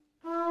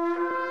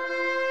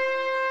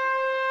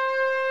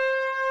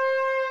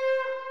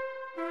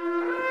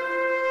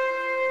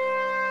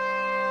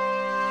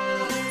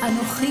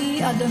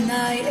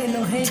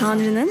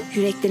Tanrı'nın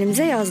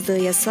yüreklerimize yazdığı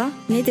yasa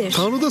nedir?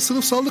 Tanrı'da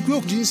sınıfsallık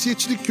yok,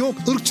 cinsiyetçilik yok,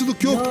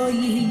 ırkçılık yok.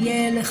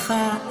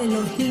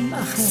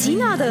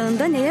 Sina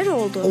Dağı'nda neler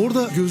oldu?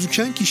 Orada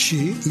gözüken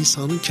kişi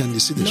İsa'nın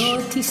kendisidir.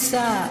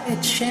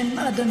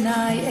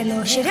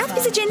 Şeriat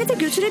bizi cennete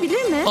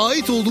götürebilir mi?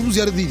 Ait olduğumuz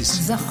yerde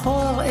değiliz.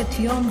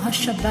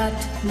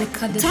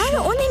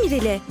 Tanrı o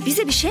emir ile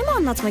bize bir şey mi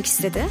anlatmak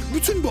istedi?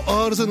 Bütün bu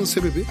arızanın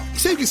sebebi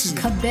sevgisizlik.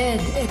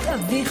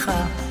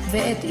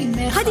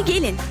 Hadi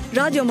gelin,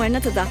 Radyo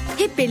Maranata'da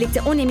hep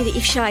birlikte o emiri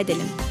ifşa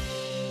edelim.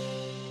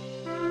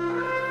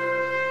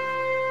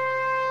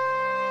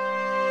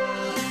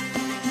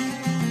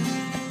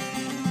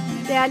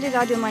 Değerli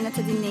Radyo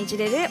Maranata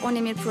dinleyicileri, On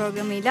Emir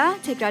programıyla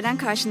tekrardan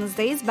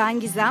karşınızdayız. Ben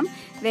Gizem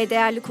ve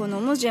değerli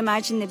konuğumuz Cem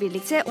Erçin'le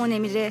birlikte On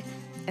Emir'i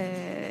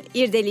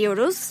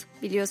irdeliyoruz,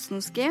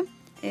 biliyorsunuz ki.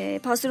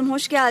 Pastörüm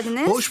hoş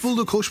geldiniz. Hoş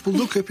bulduk, hoş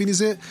bulduk.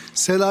 Hepinize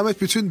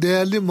selamet, bütün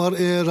değerli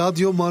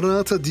Radyo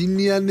Maranata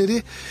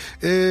dinleyenleri.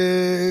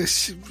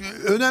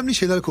 Önemli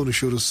şeyler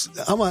konuşuyoruz.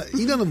 Ama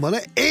inanın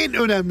bana en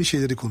önemli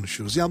şeyleri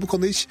konuşuyoruz. Yani bu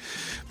konuda hiç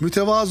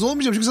mütevazı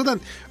olmayacağım. Çünkü zaten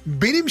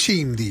benim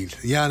şeyim değil.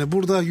 Yani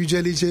burada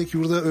yücelecek,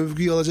 burada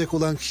övgüyü alacak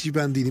olan kişi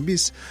ben değilim.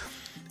 Biz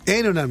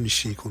en önemli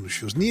şeyi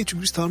konuşuyoruz. Niye?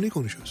 Çünkü biz Tanrı'yı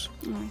konuşuyoruz.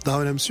 Evet.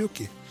 Daha önemlisi yok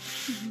ki.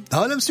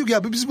 Daha önemlisi yok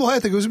ya. Biz bu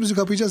hayata gözümüzü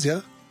kapayacağız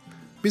ya.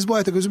 Biz bu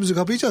hayata gözümüzü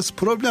kapayacağız.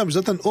 Problem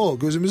zaten o.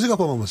 Gözümüzü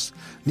kapamamız.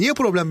 Niye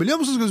problem biliyor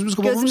musunuz gözümüzü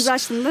kapamamız? Gözümüzü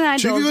açtığında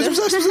nerede Çünkü olacak?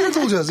 gözümüzü açtığımızda nerede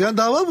olacağız? Yani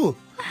dava bu.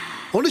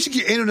 Onun için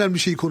ki en önemli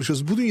şeyi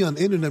konuşuyoruz. Bu dünyanın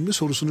en önemli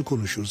sorusunu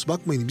konuşuyoruz.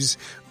 Bakmayın biz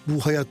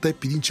bu hayatta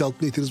hep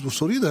bilinçaltına iteriz bu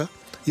soruyu da.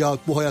 Ya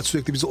bu hayat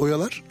sürekli bizi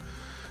oyalar.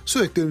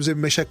 Sürekli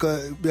önümüze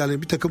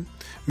bir takım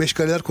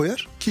meşgaleler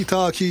koyar.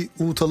 Ta ki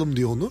unutalım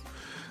diyor onu.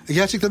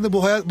 Gerçekten de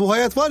bu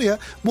hayat var ya.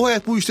 Bu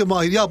hayat bu işte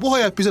mahir. Ya bu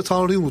hayat bize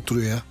Tanrı'yı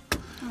unutturuyor ya.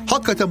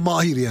 Hakikaten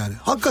mahir yani.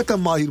 Hakikaten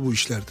mahir bu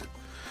işlerde.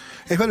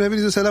 Efendim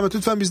hepinize selamet.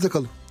 Lütfen bizde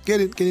kalın.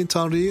 Gelin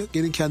Tanrı'yı,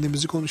 gelin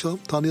kendimizi konuşalım.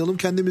 Tanıyalım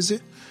kendimizi.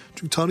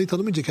 Çünkü Tanrı'yı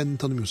tanımayınca kendini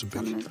tanımıyorsun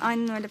pek.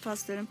 Aynen öyle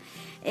pastörüm.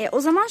 O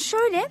zaman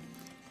şöyle,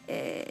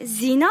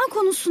 zina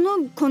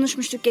konusunu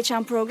konuşmuştuk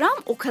geçen program.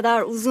 O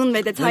kadar uzun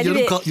ve detaylı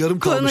yarım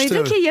kalmıştı,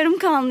 konuydu ki yarım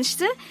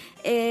kalmıştı.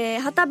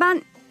 Hatta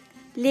ben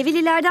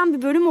Levililerden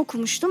bir bölüm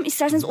okumuştum.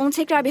 İsterseniz onu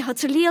tekrar bir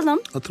hatırlayalım.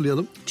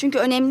 Hatırlayalım. Çünkü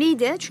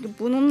önemliydi. Çünkü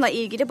bununla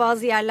ilgili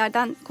bazı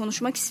yerlerden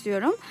konuşmak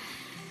istiyorum.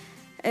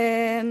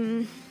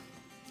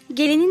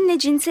 Gelininle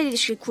cinsel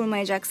ilişki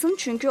kurmayacaksın.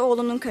 Çünkü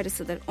oğlunun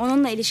karısıdır.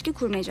 Onunla ilişki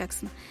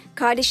kurmayacaksın.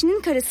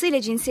 Kardeşinin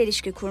karısıyla cinsel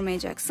ilişki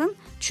kurmayacaksın.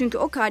 Çünkü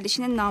o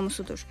kardeşinin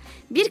namusudur.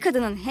 Bir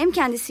kadının hem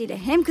kendisiyle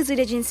hem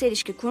kızıyla cinsel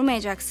ilişki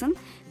kurmayacaksın.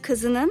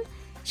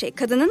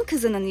 Kadının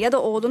kızının ya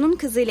da oğlunun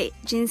kızıyla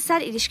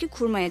cinsel ilişki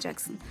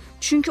kurmayacaksın.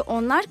 Çünkü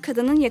onlar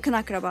kadının yakın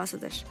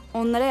akrabasıdır.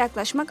 Onlara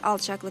yaklaşmak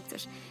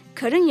alçaklıktır.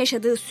 Karın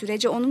yaşadığı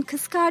sürece onun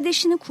kız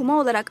kardeşini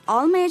kuma olarak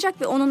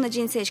almayacak ve onunla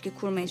cinsel ilişki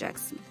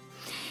kurmayacaksın.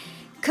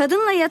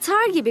 Kadınla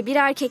yatar gibi bir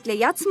erkekle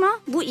yatma,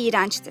 bu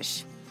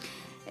iğrençtir.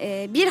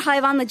 Bir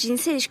hayvanla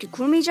cinsel ilişki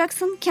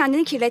kurmayacaksın,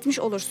 kendini kirletmiş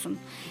olursun.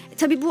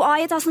 Tabii bu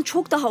ayet aslında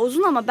çok daha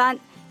uzun ama ben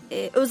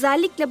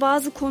özellikle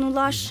bazı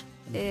konular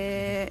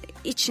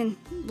için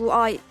bu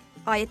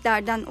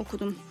ayetlerden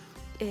okudum.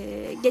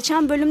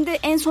 Geçen bölümde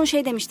en son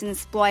demiştiniz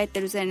bu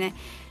ayetler üzerine.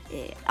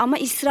 Ama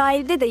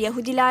İsrail'de de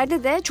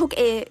Yahudilerde de çok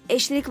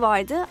eşlilik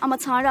vardı. Ama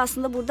Tanrı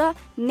aslında burada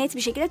net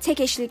bir şekilde tek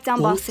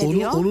eşlilikten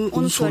bahsediyor.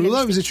 Onu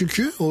soruyorlar bize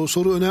çünkü. O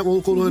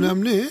konu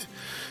önemli.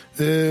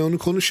 Onu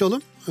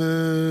konuşalım.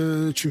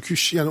 Çünkü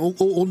yani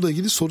onunla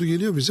ilgili soru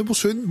geliyor bize.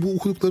 Bu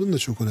okudukların da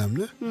çok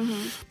önemli.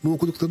 Bu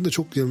okudukların da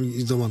çok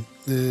zaman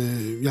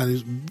yani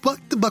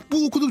bak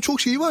bu okuduğum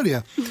çok şey var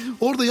ya.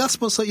 Orada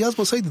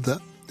yazmasaydı da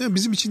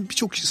bizim için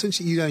birçok kişi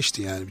için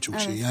iğrençti yani birçok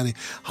şey. Yani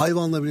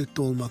hayvanla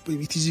birlikte olmak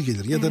böyle itici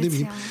gelir ya da ne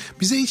bileyim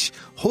bize hiç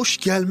hoş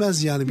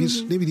gelmez yani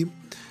bir ne bileyim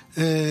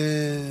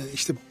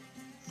işte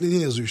ne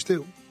yazıyor işte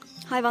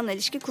hayvanla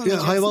ilişki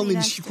kurmayacaksın. Hayvanla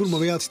ilişki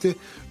kurma veya işte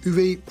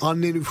üvey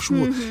annenin şu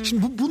mu.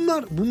 Şimdi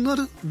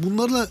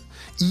bunlarla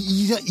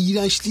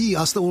iğrençliği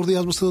aslında orada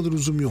yazmasına da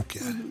lüzum yok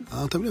yani.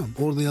 Anlatabiliyor muyum?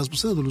 Orada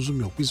yazmasına da lüzum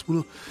yok. Biz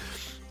bunu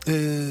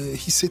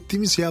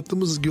hissettiğimiz,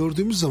 yaptığımız,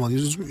 gördüğümüz zaman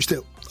işte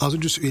az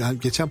önce yani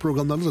geçen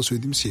programlarda da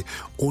söylediğimiz şey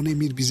on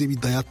emir bize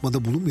bir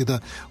dayatmada bulunmuyor ya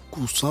da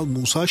kutsal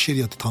Musa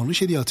şeriatı, Tanrı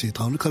şeriatı,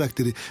 Tanrı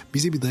karakteri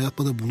bize bir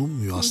dayatmada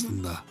bulunmuyor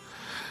aslında.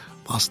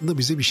 Aslında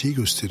bize bir şey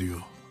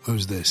gösteriyor.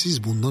 Özde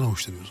siz bundan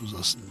hoşlanıyorsunuz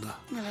aslında.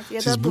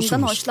 Evet, ya da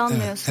bundan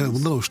hoşlanmıyorsunuz. Evet,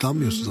 bundan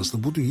hoşlanmıyorsunuz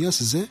aslında. Bu dünya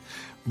size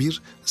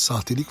bir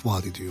sahtelik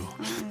vaat ediyor.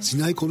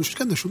 Zinayı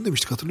konuşurken de şunu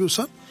demiştik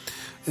hatırlıyorsan.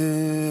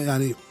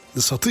 Yani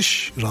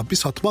satış, Rabbi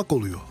satmak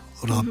oluyor.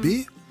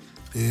 Rabbi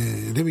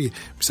değil mi?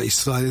 Mesela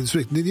İsrail'de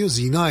sürekli ne diyor?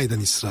 Zina eden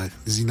İsrail.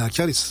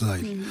 Zinakar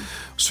İsrail.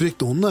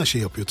 Sürekli onunla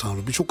yapıyor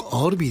Tanrı. Bir çok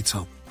ağır bir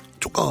itham.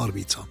 Çok ağır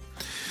bir itham.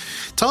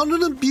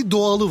 Tanrı'nın bir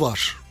doğalı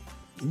var.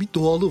 Bir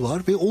doğalı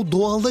var ve o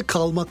doğalda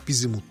kalmak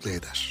bizi mutlu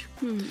eder.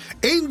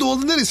 En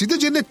doğalı neresiydi?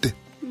 Cennetti.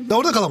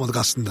 Orada kalamadık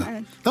aslında.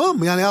 Evet. Tamam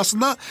mı? Yani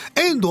aslında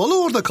en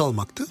doğalı orada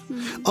kalmaktı.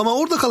 Ama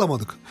orada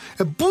kalamadık.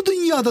 Bu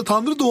dünyada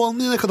Tanrı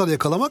doğallığına ne kadar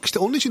yakalamak? İşte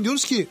onun için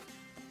diyoruz ki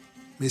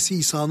Mesih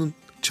İsa'nın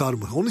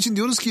çarmıh. Onun için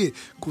diyoruz ki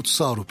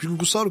kutsal ruh. Çünkü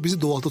kutsal ruh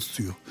bizi doğada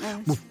tutuyor.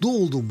 Evet. Mutlu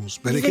olduğumuz,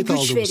 bereket bize güç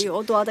aldığımız. veriyor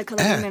o doğada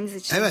kalabilmemiz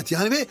için. Evet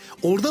yani ve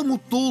orada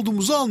mutlu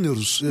olduğumuzu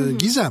anlıyoruz.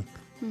 Gizem.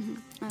 Evet.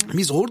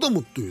 Biz orada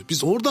mutluyuz.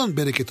 Biz oradan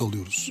bereket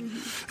alıyoruz.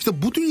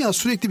 İşte bu dünya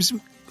sürekli bizim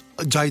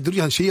caydır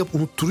yani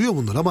unutturuyor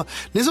bunları ama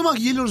ne zaman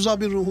geliyoruz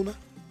Rabbin ruhuna?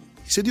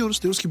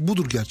 Hissediyoruz, diyoruz ki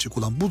budur gerçek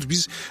olan. Budur.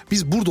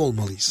 Biz burada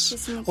olmalıyız.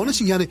 Kesinlikle. Onun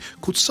için yani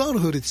kutsal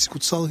ruh öğretisi,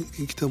 kutsal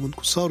kitabın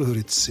kutsal ruh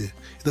öğretisi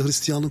ya da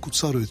Hristiyanlığın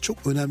kutsal ruh öğretisi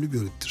çok önemli bir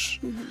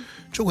öğretidir.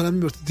 Çok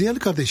önemli bir öğreti. Değerli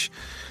kardeş,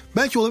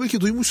 belki olabilir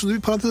ki duymuşsunuz,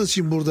 bir parantez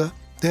açayım burada.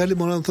 Değerli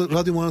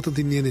Radyo Maranatha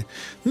dinleyeni,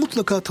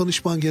 mutlaka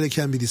tanışman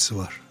gereken birisi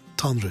var.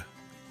 Tanrı.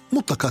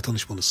 Mutlaka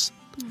tanışmalısın.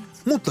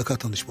 Evet. Mutlaka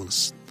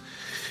tanışmalısın.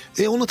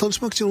 Onunla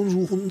tanışmak için onun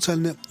ruhunun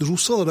seninle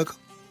ruhsal olarak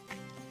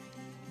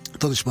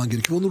tanışman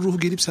gerekiyor. Onun ruhu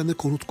gelip seninle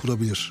konut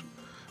kurabilir.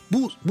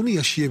 Bunu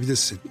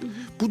yaşayabilirsin.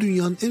 Bu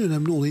dünyanın en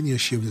önemli olayını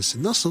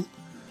yaşayabilirsin. Nasıl?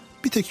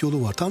 Bir tek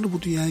yolu var. Tanrı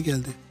bu dünyaya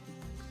geldi.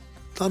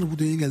 Tanrı bu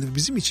dünyaya geldi ve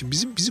bizim için,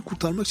 bizi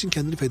kurtarmak için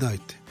kendini feda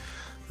etti.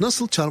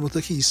 Nasıl?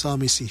 Çarmıhtaki İsa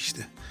Mesih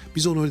işte.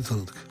 Biz onu öyle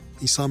tanıdık.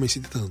 İsa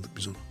Mesih'te tanıdık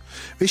biz onu.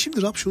 Ve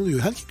şimdi Rab şunu diyor.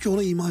 Her kim ki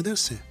ona iman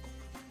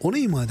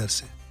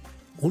ederse,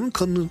 onun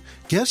kanının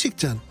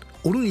gerçekten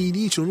onun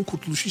iyiliği için, onun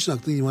kurtuluşu için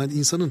aklına iman eder,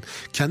 insanın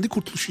kendi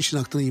kurtuluşu için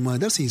aklına iman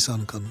ederse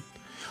İsa'nın kanının,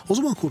 o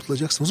zaman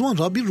kurtulacaksın. O zaman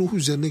Rabbin ruhu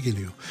üzerine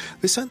geliyor.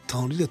 Ve sen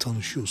Tanrı ile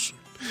tanışıyorsun.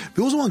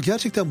 Ve o zaman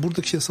gerçekten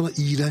buradaki şey sana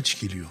iğrenç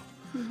geliyor.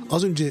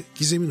 Az önce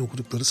Gizem'in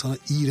okudukları sana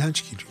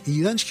iğrenç geliyor.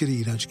 İğrenç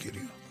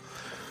geliyor.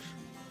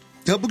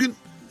 Ya bugün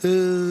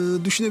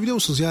düşünebiliyor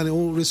musunuz? Yani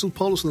o Resul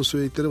Paulus'un da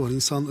söyledikleri var.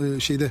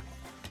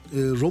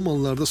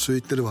 Romalılarda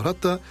söyledikleri var.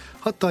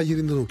 Hatta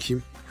yerinden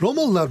okuyayım.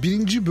 Romalılar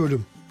 1.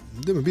 bölüm.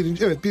 Değil mi?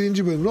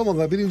 1. bölüm.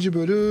 Romalılar 1.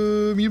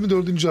 bölüm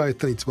 24.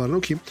 ayetten itibaren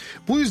okuyayım.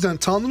 Bu yüzden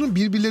Tanrı'nın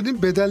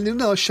birbirlerinin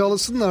bedenlerini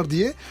aşağılasınlar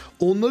diye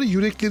onları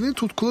yüreklerinin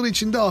tutkuları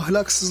içinde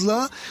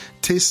ahlaksızlığa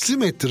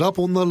teslim etti. Rab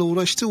onlarla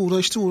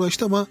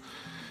uğraştı ama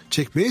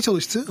çekmeye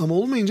çalıştı ama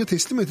olmayınca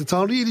teslim etti.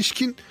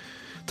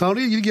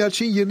 Tanrı'ya ilgili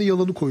gerçeğin yerine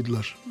yalanı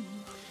koydular.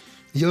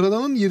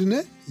 Yaradanın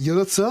yerine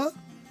yaratığa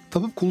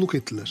tapıp kulluk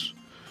ettiler.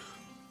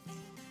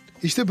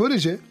 İşte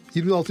böylece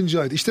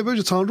 26. ayet. İşte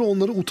böylece Tanrı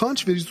onları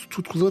utanç verici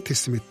tutkulara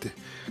teslim etti.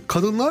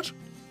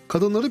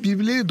 Kadınları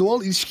birbirleriyle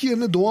doğal ilişki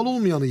yerine doğal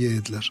olmayanı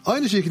yeğlediler.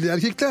 Aynı şekilde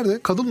erkekler de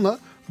kadınla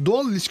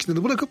doğal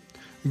ilişkilerini bırakıp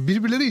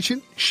birbirleri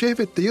için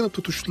şehvetle yanıp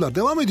tutuştular.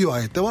 Devam ediyor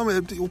ayet.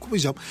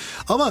 Okumayacağım.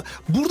 Ama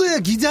buraya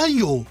giden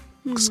yol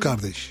kız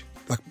kardeş.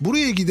 Bak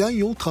buraya giden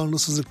yol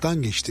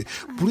tanrısızlıktan geçti.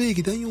 Buraya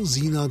giden yol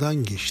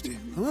zinadan geçti.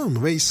 Tamam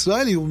mı? Ve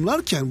İsrail'i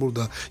yorumlarken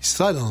burada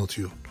İsrail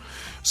anlatıyor.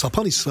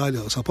 Sapan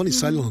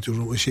İsrail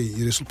anlatıyor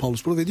Resul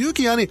Paulus burada ve diyor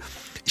ki yani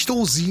işte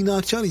o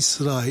zinakar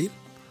İsrail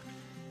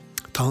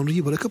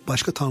Tanrı'yı bırakıp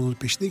başka tanrıların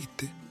peşine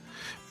gitti.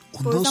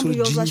 Ondan sonra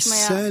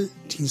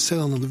cinsel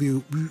anlamda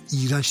büyük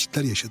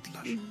iğrençlikler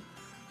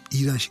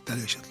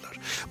yaşadılar.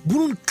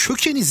 Bunun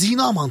kökeni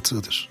zina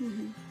mantığıdır.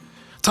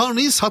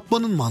 Tanrı'yı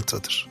satmanın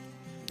mantığıdır.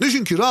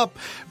 Düşün ki Rab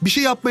bir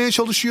şey yapmaya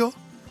çalışıyor.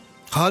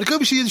 Harika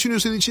bir şey düşünüyor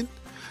senin için.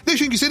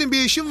 Düşün ki senin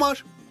bir eşin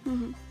var.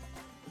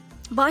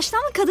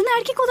 Baştan kadın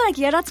erkek olarak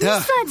yaratmış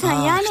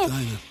zaten. Yani işte,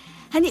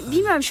 hani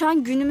bilmiyorum, şu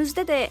an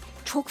günümüzde de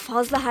çok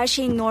fazla her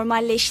şeyin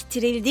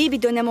normalleştirildiği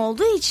bir dönem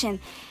olduğu için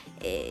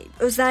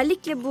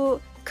özellikle bu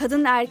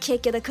kadın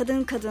erkek ya da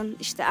kadın kadın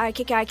işte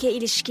erkek erkeğe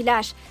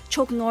ilişkiler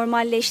çok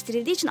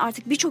normalleştirildiği için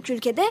artık birçok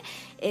ülkede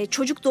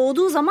çocuk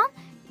doğduğu zaman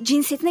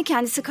cinsiyetine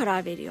kendisi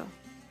karar veriyor.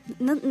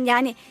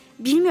 Yani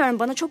bilmiyorum,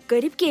 bana çok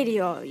garip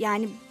geliyor.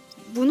 Yani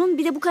bunun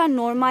bir de bu kadar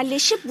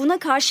normalleşip buna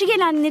karşı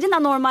gelenlerin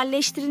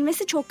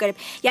anormalleştirilmesi çok garip.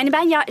 Yani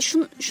ben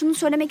şunu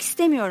söylemek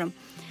istemiyorum.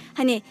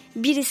 Hani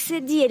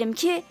birisi diyelim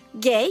ki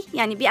gay,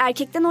 yani bir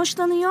erkekten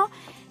hoşlanıyor.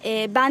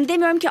 Ben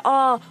demiyorum ki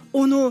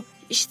onu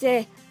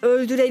işte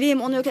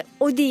öldürelim, onu yok.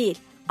 O değil.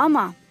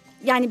 Ama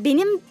yani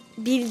benim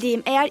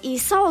bildiğim, eğer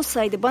İsa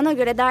olsaydı bana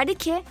göre derdi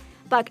ki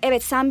bak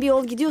evet sen bir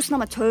yol gidiyorsun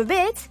ama tövbe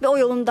et ve o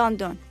yolundan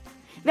dön.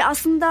 Ve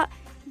aslında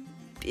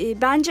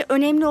bence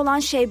önemli olan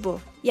şey bu.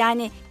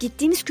 Yani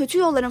gittiğimiz kötü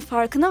yolların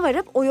farkına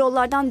varıp o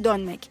yollardan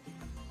dönmek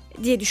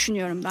diye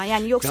düşünüyorum ben.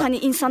 Yani yoksa hani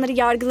insanları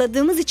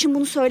yargıladığımız için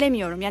bunu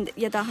söylemiyorum. Yani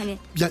ya da hani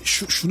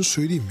şunu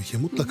söyleyeyim mi ki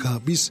mutlaka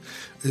biz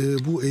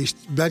bu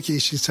belki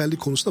eşcinsellik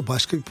konusunda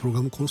başka bir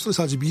programın konusunda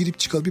sadece bir girip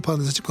çıkalım, bir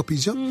parantez açıp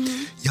kapayacağım.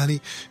 Yani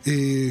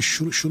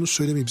şunu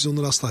söylemeyi, biz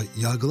onları asla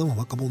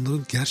yargılamamak ama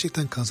onların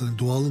gerçekten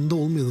doğalında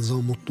olmadığı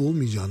zaman mutlu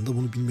olmayacağını da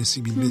bunu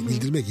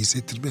bildirmek,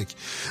 hissettirmek.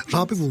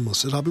 Rabbi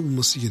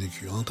bulması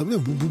gerekiyor. Anlatabiliyor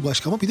muyum? Bu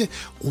başka ama bir de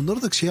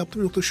onlara da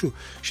yaptığım nokta şu.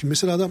 Şimdi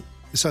mesela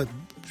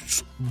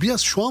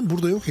biraz şu an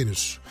burada yok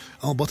henüz.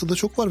 Ama Batı'da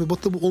çok var ve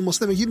Batı'da bu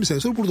olması demek 20 sene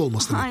sonra burada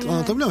olması demek. Aynen.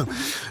 Anlatabiliyor muyum?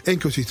 En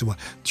kötü ihtimal.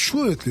 Şu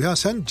öğretiliyor ya,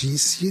 sen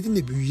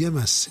cinsiyetinle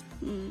büyüyemezsin.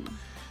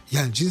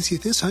 Yani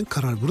cinsiyetine sen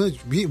karar.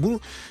 Bunu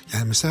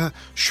yani mesela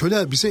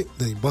şöyle bize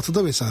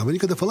Batı'da mesela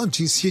Amerika'da falan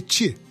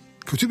cinsiyetçi.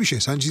 Kötü bir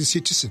şey. Sen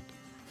cinsiyetçisin.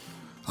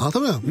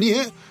 Anlatabiliyor muyum?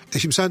 Niye?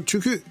 Şimdi sen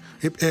çünkü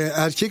hep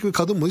erkek ve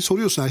kadın mı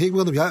soruyorsun. Erkek mi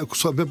kadın mı? Ya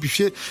bir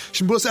şey.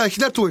 Şimdi burası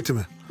erkekler tuvaleti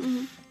mi?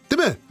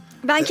 Değil mi?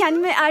 Ben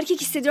kendimi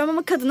erkek hissediyorum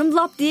ama kadınım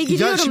lap diye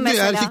giriyorum şimdi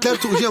mesela. Erkekler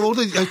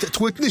orada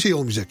tuvaletinde şey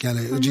olmayacak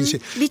yani cins şey.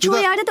 Birçoğu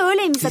yerde de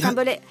öyleymiş zaten Yani,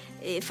 böyle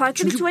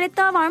farklı bir tuvalet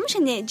daha varmış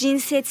hani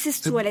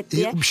cinsiyetsiz tuvalet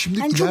diye. Şimdi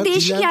yani çok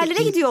değişik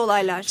yerlere gidiyor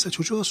olaylar. Mesela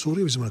çocuğa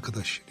soruyor bizim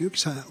arkadaş. Diyor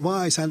ki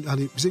sen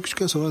hani bize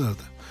küçükken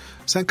sorarlardı.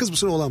 Sen kız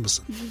mısın oğlan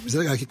mısın?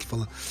 Bize erkek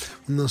falan.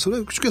 Ondan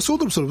sonra küçükken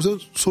sordum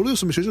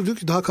soruyorsun bir çocuğa diyor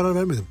ki daha karar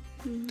vermedim.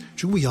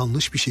 Çünkü bu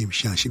yanlış bir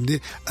şeymiş yani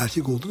şimdi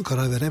erkek olduğunu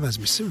karar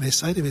veremezmişsin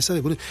vesaire.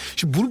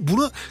 Şimdi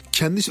buna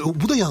kendisi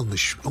bu da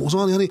yanlış. O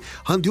zaman yani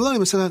hani diyorlar ya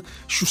mesela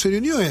şu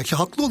söyleniyor ya ki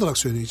haklı olarak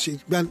söyleniyor.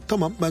 Ben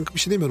bir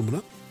şey demiyorum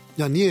buna.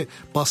 Yani niye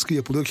baskı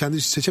yapılıyor?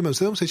 Kendisi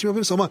seçemezsin ama seçim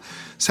yapabilirsin ama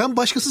sen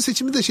başkasının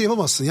seçimini de şey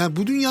yapamazsın. Yani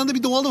bu dünyada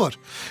bir doğalı var.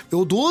 Ve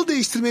o doğalı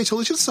değiştirmeye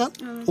çalışırsan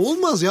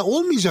olmaz ya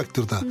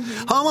olmayacaktır da.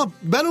 Ama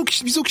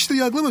biz o kişileri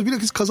yargılamıyoruz.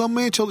 Bilakis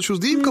kazanmaya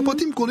çalışıyoruz. Değil mi?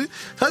 Kapatayım konuyu.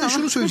 Sadece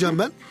şunu söyleyeceğim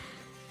ben.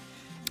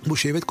 Bu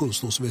şehvet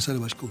konusunda olsun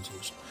vesaire başka konusu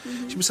olsun.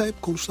 Şimdi mesela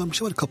hep konuşulan bir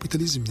şey var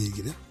kapitalizmle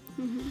ilgili.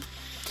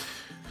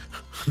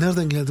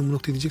 Nereden geldin bu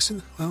noktaya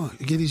diyeceksin ama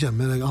geleceğim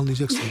merak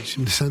anlayacaksın.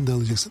 Şimdi sen de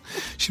anlayacaksın.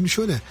 Şimdi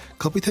şöyle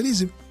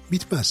kapitalizm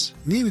bitmez.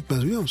 Niye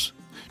bitmez biliyor musun?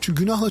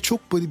 Çünkü günahla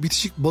çok böyle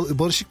bitişik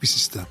barışık bir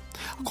sistem.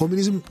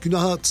 Komünizm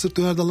günaha sırt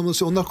dönerdi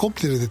anlamında onlar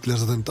komple reddettiler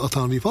zaten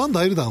Tanrı'yı falan da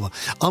ayrı dava.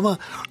 Ama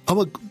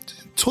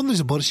son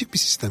derece barışık bir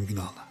sistem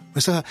günahla.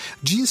 Mesela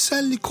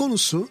cinsellik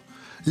konusu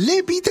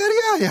bir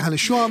derya yani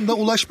şu anda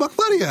ulaşmak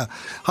var ya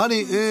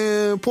hani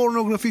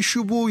pornografi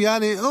şu bu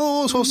yani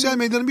o sosyal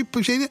medyanın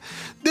bir şeyini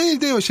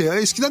değil o şey.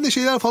 Eskiden de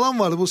şeyler falan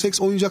vardı bu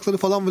seks oyuncakları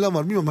falan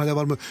var bilmiyorum hala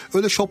var mı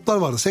öyle shoplar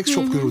vardı seks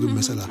shop görürdüm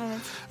mesela.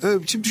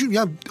 Evet. Şimdi düşün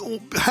yani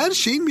her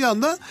şeyin bir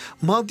anda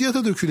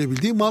maddiyata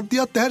dökülebildiği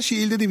maddiyatla her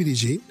şeyi elde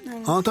edebileceğin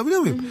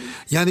anlatabiliyor muyum?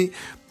 Yani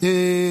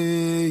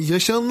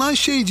yaşanılan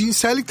şey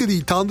cinsellik de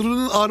değil.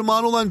 Tanrı'nın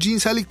armağanı olan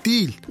cinsellik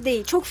değil.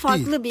 Değil. Çok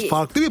farklı bir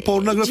farklı bir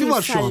pornografi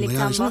var şu anda.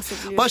 Yani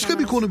başka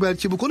bir konu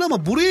belki bu konu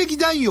ama buraya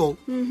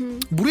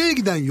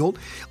giden yol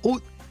o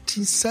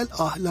cinsel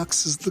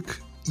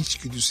ahlaksızlık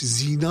içgüdüsü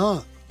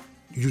zina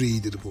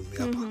yüreğidir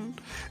bunu yapan.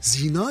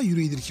 Zina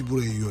yüreğidir ki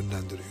buraya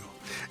yönlendiriyor.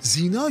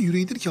 Zina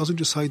yüreğidir ki az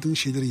önce saydığın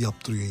şeyleri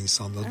yaptırıyor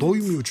insanlara. Evet.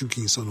 Doymuyor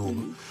çünkü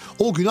insanoğlu.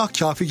 O günah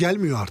kafi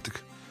gelmiyor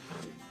artık.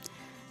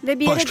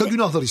 Ve başka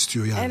günahlar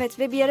istiyor yani. Evet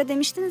ve bir ara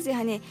demiştiniz ya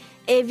hani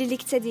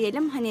evlilikte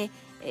diyelim hani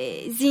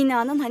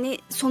zinanın hani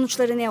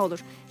sonuçları ne olur?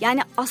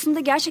 Yani aslında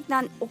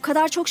gerçekten o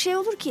kadar çok şey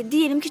olur ki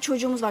diyelim ki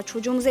çocuğumuz var.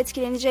 Çocuğumuz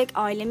etkilenecek,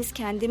 ailemiz,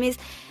 kendimiz.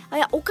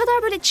 O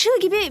kadar böyle çığ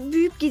gibi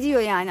büyüyüp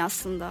gidiyor yani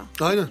aslında.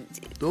 Aynen.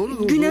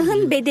 Doğru.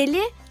 Günahın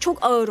bedeli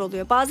çok ağır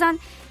oluyor. Bazen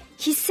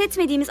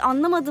hissetmediğimiz,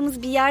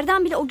 anlamadığımız bir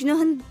yerden bile o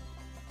günahın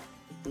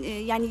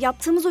yani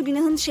yaptığımız o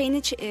günahın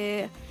şeyini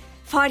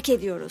fark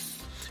ediyoruz.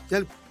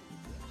 Yani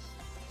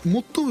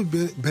mutlu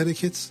bir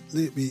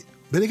bereketli bir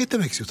bereket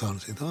demek istiyor Tanrı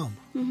seni tamam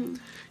mı?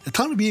 Ya,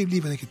 Tanrı bir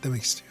evliliği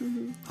bereketlemek istiyor.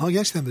 Ama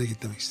gerçekten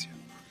bereketlemek istiyor.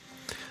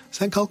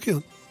 Sen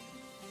kalkıyorsun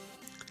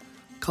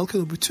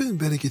bütün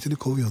bereketini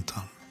kovuyorsun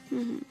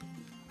Tanrı.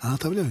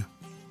 Anlatabiliyor muyum?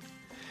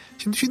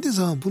 Şimdi düşündüğün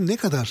zaman bu ne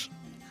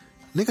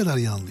kadar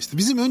yanlıştı.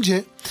 Bizim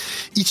önce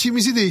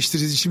içimizi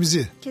değiştireceğiz,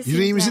 içimizi. Kesinlikle.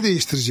 Yüreğimizi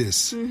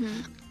değiştireceğiz.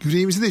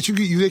 Yüreğimizi de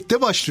çünkü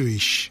yürekte başlıyor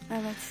iş.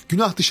 Evet.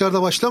 Günah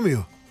dışarıda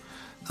başlamıyor.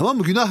 Tamam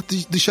mı? Günah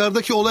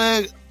dışarıdaki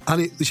olaya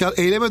hani dışarı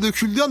eyleme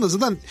döküldüğü anda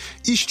zaten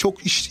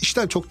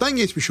işten çoktan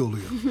geçmiş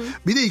oluyor.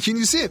 Bir de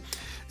ikincisi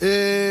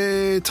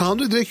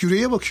Tanrı direkt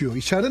yüreğe bakıyor.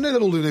 İçeride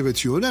neler oluyor ne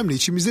bitiyor. Önemli.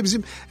 İçimizde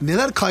bizim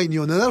neler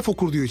kaynıyor, neler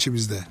fokurduyor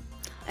içimizde.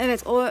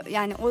 Evet o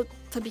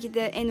tabii ki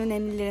de en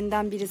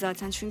önemlilerinden biri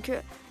zaten.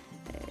 Çünkü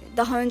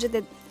daha önce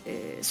de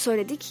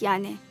söyledik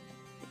yani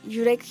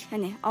yürek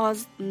hani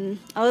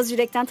ağız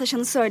yürekten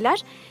taşanı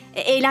söyler.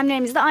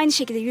 Eylemlerimiz de aynı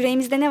şekilde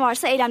yüreğimizde ne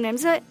varsa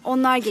eylemlerimize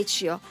onlar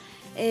geçiyor.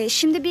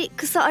 Şimdi bir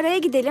kısa araya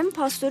gidelim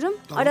pastörüm.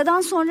 Tamam.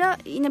 Aradan sonra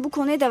yine bu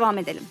konuya devam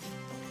edelim.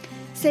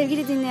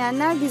 Sevgili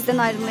dinleyenler bizden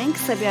ayrılmayın.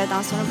 Kısa bir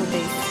aradan sonra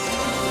buradayız.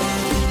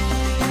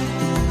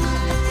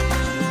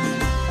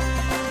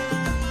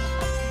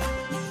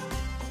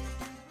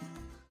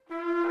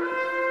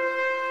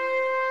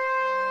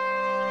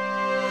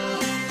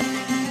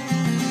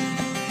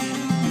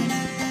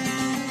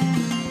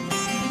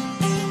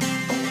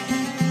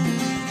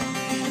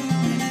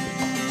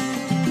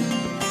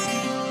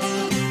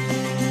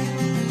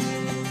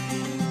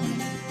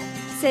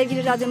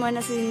 Sevgili Radyo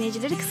Maranatha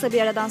dinleyicileri kısa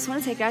bir aradan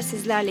sonra tekrar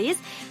sizlerleyiz.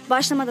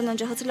 Başlamadan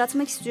önce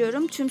hatırlatmak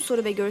istiyorum. Tüm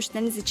soru ve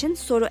görüşleriniz için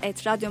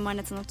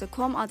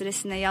soru@radyomaranatha.com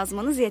adresine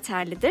yazmanız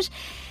yeterlidir.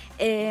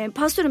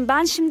 Pastörüm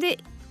ben şimdi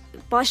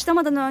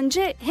başlamadan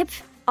önce hep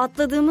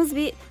atladığımız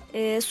bir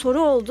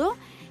soru oldu.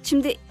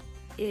 Şimdi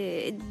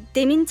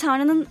demin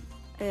Tanrı'nın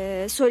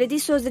söylediği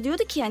sözde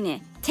diyordu ki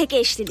hani tek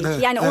eşlilik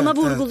ona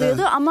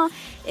vurguluyordu ama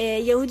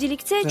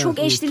Yahudilikte çok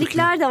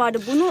eşlilikler de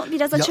vardı. Bunu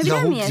biraz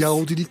açabilir miyiz?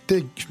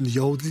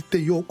 Yahudilikte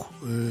yok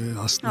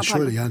aslında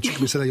şöyle yani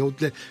çünkü mesela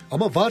Yahudilikte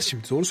ama var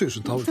şimdi doğru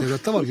söylüyorsun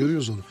Tevrat'ta var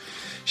görüyoruz onu.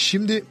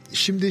 Şimdi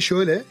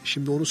şöyle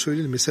onu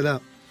söyleyelim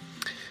mesela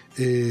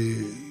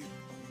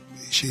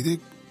şeyde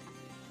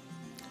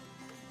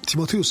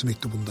Timoteus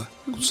mektubunda,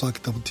 kutsal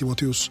kitabın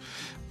Timoteus,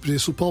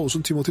 Resul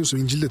Paulus'un Timoteus'un,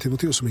 İncil'de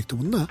Timoteus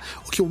mektubunda,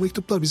 o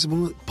mektuplar, biz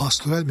bunu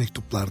pastoral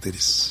mektuplar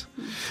deriz.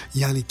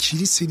 Yani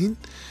kilisenin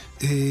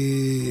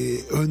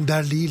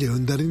önderliğiyle,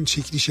 önderin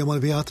çekiliş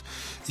şemalı veyahut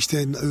işte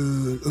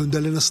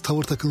önderlere nasıl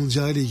tavır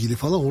takılacağı ile ilgili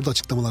falan orada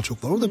açıklamalar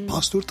çok var. Orada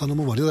pastör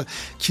tanımı var ya da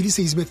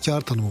kilise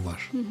hizmetkar tanımı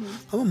var.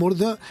 Ama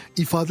orada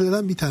ifade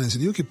eden bir tanesi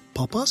diyor ki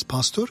papaz,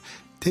 pastör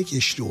tek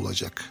eşli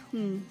olacak.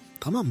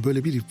 Tamam,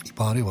 böyle bir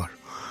ibare var.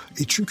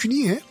 Çünkü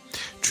niye?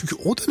 Çünkü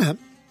o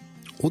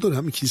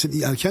dönem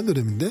kilisenin erken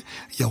döneminde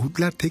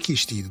Yahudiler tek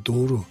eşliydi,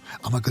 doğru,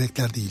 ama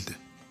Grekler değildi.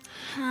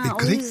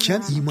 Ve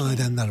Grekken iman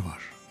edenler var.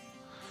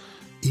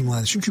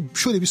 İman. Çünkü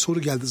şöyle bir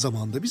soru geldi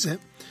zamanında bize.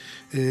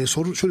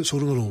 Şöyle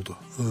sorular oldu.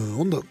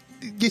 Onu da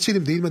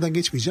geçelim, değinmeden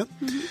geçmeyeceğim.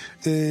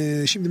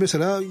 Şimdi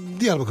mesela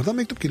Diyarbakır'dan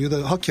mektup geliyor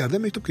da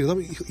Hakkari'den mektup geliyor.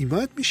 Adam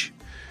iman etmiş.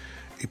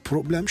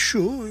 Problem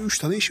şu, 3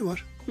 tane eşi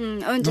var.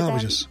 Ne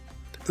yapacağız?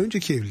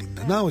 Önceki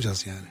evliliğinde ne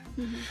yapacağız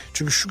yani?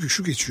 Çünkü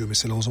şu geçiyor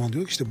mesela, o zaman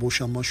diyor ki işte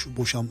boşanma, şu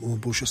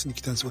boşasın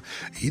 2 tanesi var.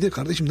 İyi de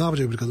kardeşim, ne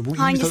yapacak bir kadın? Bu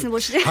hangisini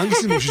boşayacak?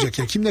 Hangisini boşayacak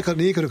yani? Kim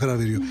neye karar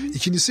veriyor?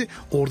 İkincisi,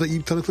 orada iyi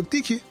bir tanıklık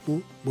değil ki.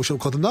 Bu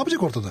kadın ne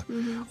yapacak ortada?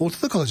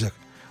 Ortada kalacak.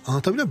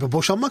 Anlatabiliyor muyum?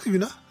 Boşanmak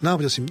günah. Ne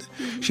yapacağız şimdi?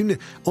 Şimdi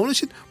onun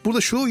için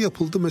burada şu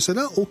yapıldı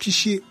mesela,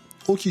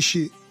 o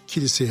kişi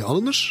kiliseye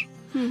alınır.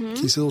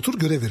 Kilisede otur,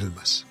 görev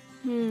verilmez.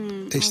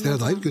 Eşlere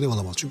dair görev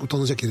alamaz. Çünkü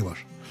utanılacak yeri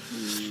var.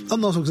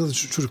 Ondan sonra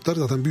çocuklar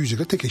zaten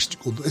büyüyecekler. Tek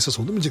eşlik oldu, esas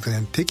oldu bilecekler.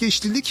 Yani tek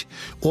eşlilik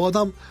o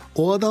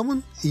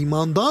adamın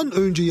imandan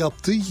önce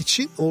yaptığı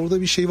için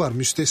orada bir şey var.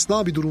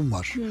 Müstesna bir durum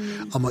var.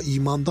 Ama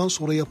iman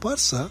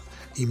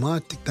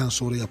ettikten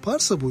sonra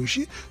yaparsa bu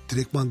işi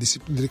direktman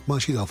disiplin, direktman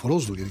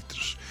aforozluğu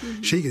gerektirir.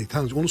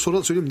 Gerektirir. Onu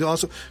sonra söyleyeyim.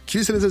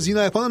 Kilisenizde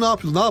zina yapana ne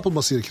yapılır? Ne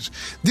yapılması gerekir?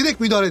 Direkt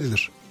müdahale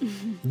edilir.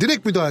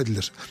 Direkt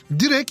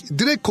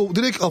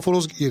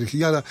aforoz gerekir.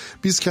 Yani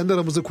biz kendi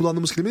aramızda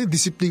kullandığımız kelimeyi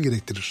disiplin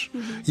gerektirir.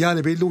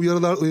 Yani belli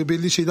uyarılar,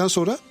 belli şeyden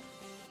sonra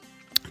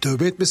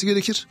tövbe etmesi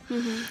gerekir.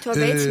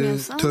 Tövbe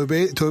etmiyorsa?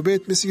 Tövbe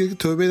etmesi gerekir.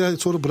 Tövbeden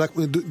sonra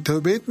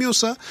tövbe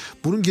etmiyorsa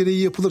bunun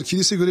gereği yapılır.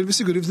 Kilise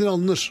görevlisi görevinden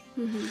alınır.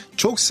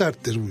 Çok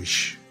serttir bu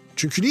iş.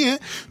 Çünkü niye?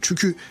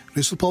 Çünkü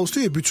Resul Paulus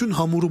diyor ya, bütün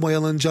hamuru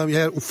mayalanacağı,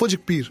 eğer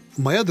ufacık bir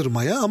mayadır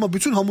ama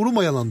bütün hamuru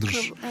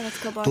mayalandırır. Evet,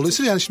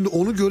 dolayısıyla yani şimdi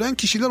onu gören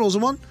kişiler, o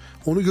zaman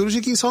onu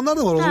görecek insanlar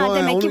da var. O zaman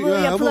demek yani ki bu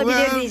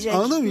yapılabilir diyecek.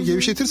 Anladın mı?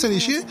 Gevşetirsen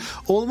işi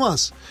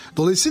olmaz.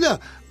 Dolayısıyla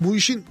bu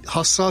işin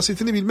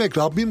hassasiyetini bilmek,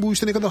 Rabbin bu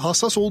işte ne kadar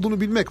hassas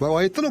olduğunu bilmek. Ben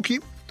ayetten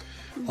okuyayım.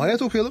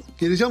 Ayet okuyalım.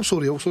 Geleceğim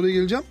soruya. O soruya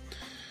geleceğim.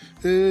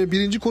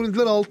 1.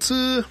 Korintiler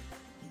 6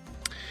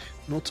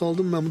 not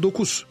aldım ben.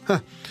 9.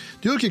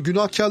 Diyor ki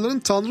günahkarların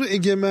Tanrı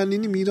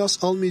egemenliğini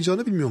miras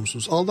almayacağını bilmiyor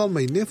musunuz?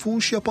 Aldanmayın. Ne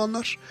fuhuş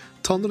yapanlar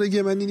Tanrı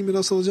egemenliğini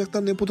miras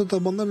alacaklar, ne puta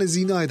tabanlar, ne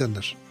zina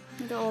edenler.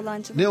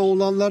 Ne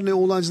oğlanlar, ne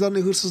oğlancılar, ne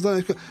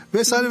hırsızlar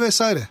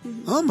vesaire.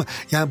 Anladın mı?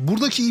 Yani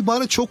buradaki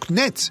ibare çok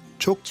net,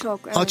 çok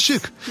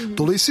açık.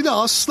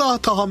 Dolayısıyla asla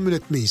tahammül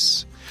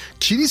etmeyiz.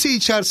 Kilise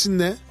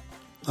içerisinde,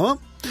 tamam?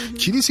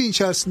 Kilise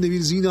içerisinde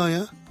bir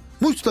zinaya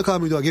mutlaka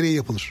müdahale gereği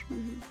yapılır.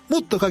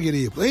 Mutlaka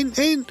gereği yapılır.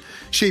 En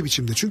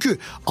biçimde. Çünkü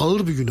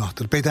ağır bir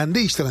günahtır.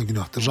 Bedende işlenen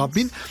günahtır.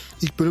 Rabbin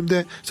ilk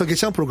bölümde,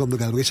 geçen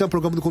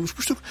programda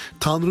konuşmuştuk.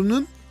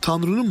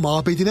 Tanrı'nın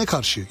mabedine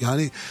karşı,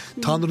 yani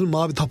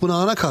Tanrı'nın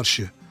tapınağına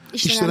karşı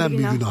işlenen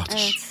bir günahtır.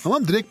 Evet.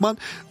 Tamam, direktman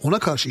ona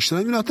karşı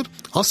işlenen günahtır.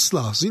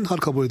 Asla zinhar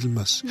kabul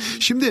edilmez.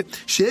 Şimdi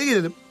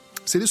gelelim.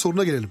 Senin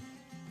soruna gelelim.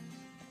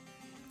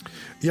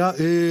 Ya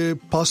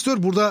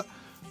pastör, burada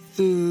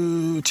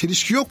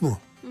çelişki yok mu?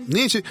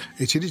 Ne için?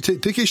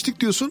 Tek eşlik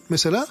diyorsun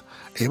mesela.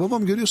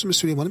 Babam görüyorsun,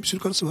 Süleyman'ın bir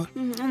sürü karısı var.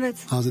 Evet.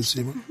 Hazreti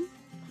Süleyman.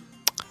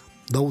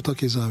 Davut'a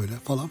keza öyle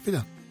falan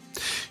filan.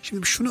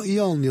 Şimdi şunu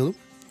iyi anlayalım.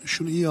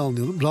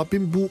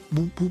 Rabbim bu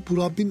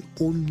Rabbin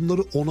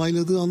bunları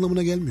onayladığı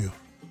anlamına gelmiyor.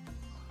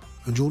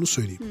 Önce onu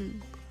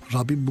söyleyeyim.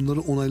 Rabbim bunları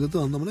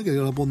onayladığı anlamına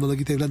geliyor. Rabbim onlarla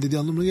git evlen dediği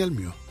anlamına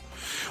gelmiyor.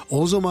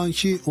 O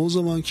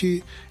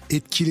zamanki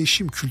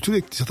etkileşim,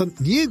 kültür zaten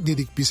niye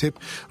dedik biz hep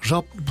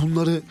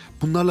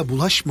bunlarla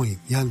bulaşmayın.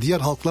 Yani diğer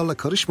halklarla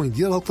karışmayın.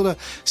 Diğer halklara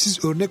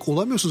siz örnek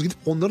olamıyorsunuz. Gidip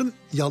onların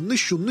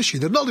yanlış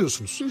şeylerini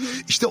alıyorsunuz.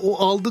 İşte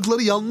o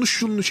aldıkları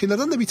yanlış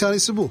şeylerden de bir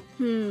tanesi bu.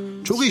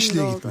 Çok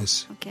eşliğe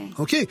gitmez.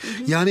 Okay.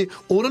 Yani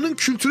oranın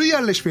kültürü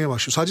yerleşmeye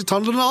başlıyor. Sadece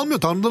tanrılarını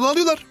almıyor. Tanrılarını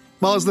alıyorlar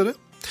bazıları.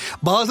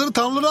 Bazıları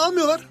tanrılarını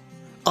almıyorlar.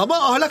 Ama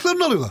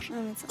ahlaklarını alıyorlar.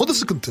 Evet. O da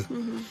sıkıntı.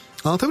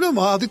 Anlatabiliyor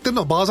muyum?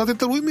 Adetlerine, bazı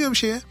adetler uymuyor bir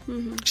şeye.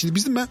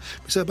 Şimdi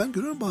mesela ben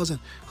görüyorum bazen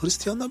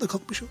Hristiyanlar da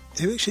kalkmış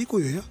eve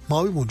koyuyor ya.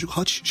 Mavi boncuk,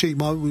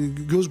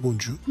 mavi göz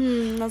boncuğu.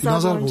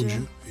 Nazar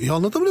boncuğu.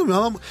 Anlatabiliyor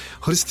muyum? Ama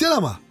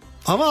Hristiyan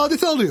ama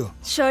adeti alıyor.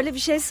 Şöyle bir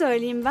şey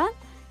söyleyeyim ben.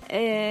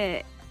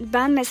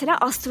 Ben mesela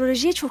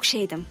astrolojiye çok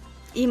şeydim.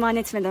 İman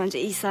etmeden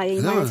önce, İsa'ya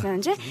iman etmeden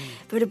önce.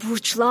 Böyle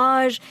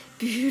burçlar,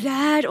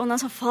 büyüler, ondan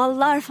sonra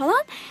fallar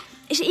falan.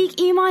 İşte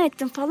ilk iman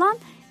ettim falan.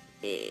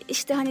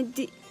 İşte hani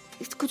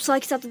kutsal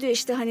kitapta diyor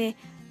işte hani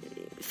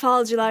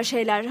falcılar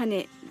şeyler,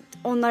 hani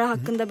onlar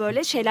hakkında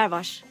böyle şeyler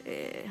var.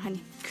 Hani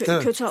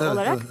kötü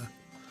olarak. Evet.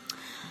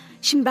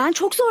 Şimdi ben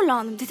çok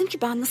zorlandım. Dedim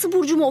ki ben nasıl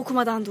burcumu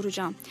okumadan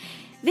duracağım?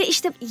 Ve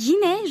işte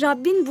yine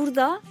Rabbin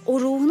burada o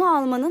ruhunu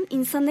almanın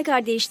insanı ne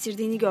kadar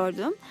değiştirdiğini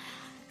gördüm.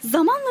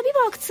 Zamanla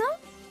bir baktım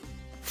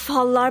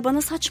fallar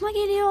bana saçma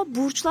geliyor,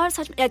 burçlar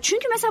saçma. Ya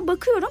çünkü mesela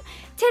bakıyorum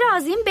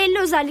terazinin belli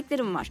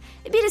özelliklerim var.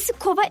 Birisi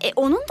kova,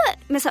 onun da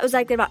mesela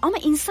özellikleri var ama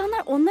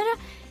insanlar onlara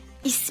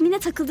ismine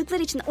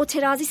takıldıkları için o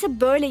terazi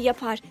ise böyle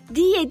yapar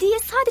diye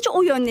sadece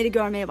o yönleri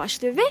görmeye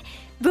başlıyor ve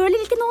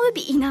böylelikle ne oluyor?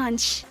 Bir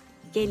inanç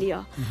geliyor.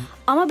 Hı hı.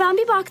 Ama ben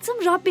bir baktım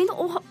Rab beni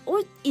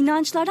o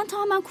inançlardan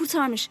tamamen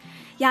kurtarmış.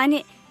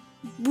 Yani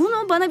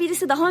bunu bana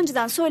birisi daha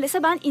önceden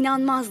söylese ben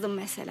inanmazdım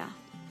mesela.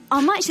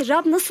 Ama işte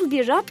Rab nasıl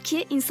bir Rab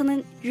ki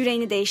insanın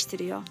yüreğini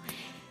değiştiriyor.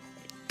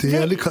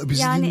 Değerli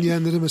bizi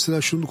dinleyenlere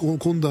mesela şunun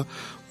konuda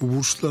bu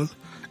burçlar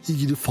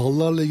ilgili,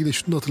 fallarla ilgili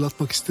şunu da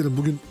hatırlatmak isterim.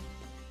 Bugün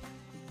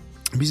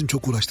bizim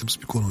çok uğraştığımız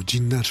bir konu.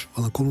 Cinler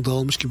falan. Konu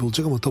dağılmış gibi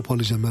olacak ama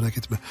toparlayacağım, merak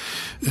etme.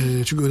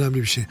 Çünkü önemli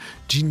bir şey.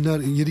 Cinler,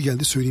 yeri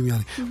geldi söyleyeyim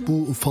yani. Hı hı.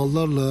 Bu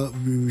fallarla,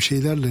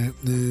 şeylerle,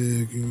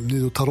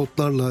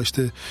 tarotlarla,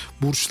 işte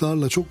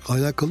burçlarla çok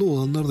alakalı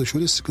olanlar da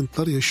şöyle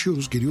sıkıntılar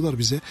yaşıyoruz. Geliyorlar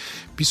bize.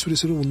 Bir süre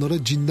sonra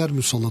onlara cinler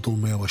musallat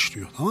olmaya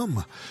başlıyor. Tamam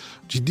mı?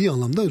 Ciddi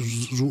anlamda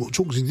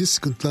çok ciddi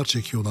sıkıntılar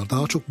çekiyorlar.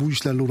 Daha çok bu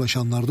işlerle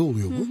uğraşanlarda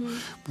oluyor bu. Hı hı.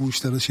 Bu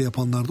işlerde şey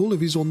yapanlarda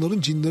oluyor. Biz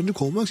onların cinlerini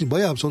kovmak için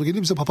bayağı sonra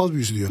geliyor bize papaz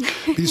büyüsü diyor.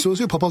 Birisi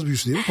söylüyor papaz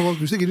büyüsü diyor. Papaz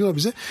büyüsü geliyorlar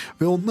bize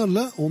ve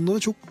onlara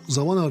çok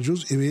zaman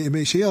harcıyoruz.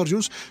 Şeyi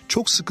harcıyoruz.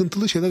 Çok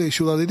sıkıntılı şeyler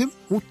yaşıyorlar dedim.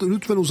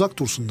 Lütfen uzak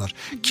dursunlar.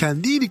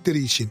 Kendi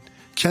iyilikleri için.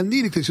 Kendi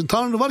iyilikleri için.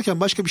 Tanrı varken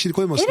başka bir şey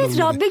koymasınlar. Evet,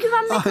 Rabbe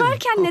güvenmek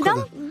varken neden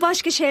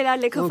başka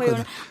şeylerle kafa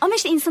yoruyor? Ama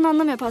işte insan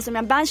anlamıyor pastorum.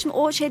 Yani ben şimdi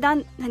o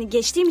şeyden hani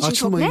geçtiğim için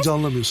çok net.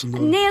 Anlamıyorsun.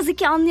 Doğru. Ne yazık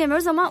ki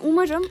anlayamıyoruz ama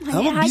umarım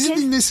hani ama herkes...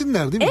 bizi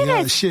dinlesinler değil mi?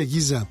 Evet. Ya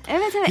Gizem.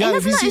 Evet. Yani en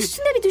azından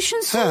üstünde bir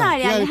düşünsünler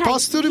yani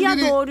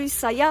ya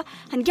doğruysa ya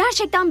hani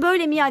gerçekten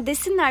böyle mi ya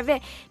desinler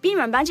ve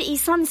bilmiyorum, bence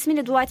İsa'nın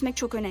ismiyle dua etmek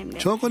çok önemli.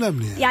 Çok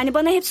önemli yani. Yani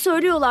bana hep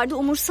söylüyorlardı,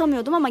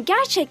 umursamıyordum ama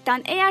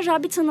gerçekten eğer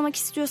Rabbi tanımak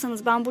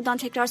istiyorsanız ben buradan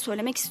tekrar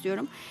söylemek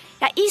istiyorum.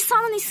 Ya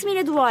İsa'nın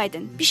ismiyle dua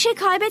edin. Bir şey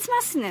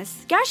kaybetmezsiniz.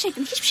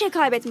 Gerçekten hiçbir şey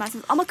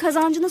kaybetmezsiniz. Ama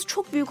kazancınız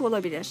çok büyük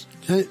olabilir.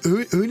 Yani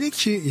öyle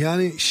ki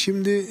yani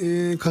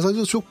şimdi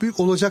kazancınız çok büyük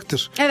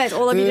olacaktır. Evet,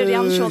 olabilir,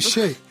 yanlış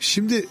oldu.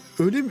 Şimdi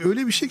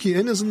öyle bir şey ki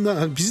en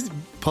azından yani biz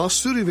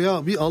pastörü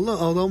veya bir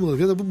Allah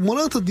adamı ya da bu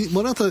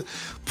Maranatha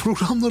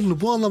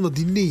programlarını bu anlamda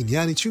dinleyin.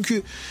 Yani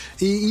çünkü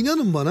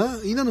inanın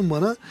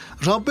bana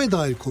Rabbe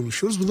dair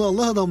konuşuyoruz. Bunu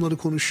Allah adamları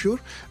konuşuyor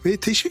ve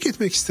teşvik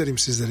etmek isterim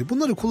sizleri.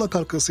 Bunları kulak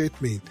arkası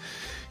etmeyin.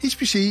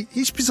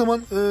 Hiçbir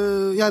zaman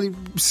yani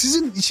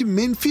sizin için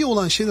menfi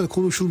olan şeyler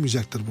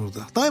konuşulmayacaktır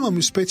burada. Daima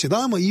müspet,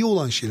 daima iyi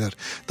olan şeyler.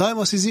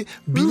 Daima sizi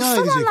bina edecek olan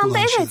şeyler. Ruhsal anlamda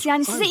evet,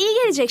 yani size iyi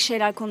gelecek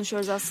şeyler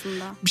konuşuyoruz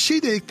aslında. Bir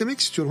şey de eklemek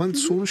istiyorum. Hani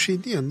soru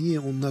şeydi ya, niye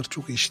onlar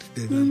çok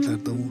eşitli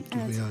evlendiler, Davut'tur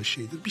veya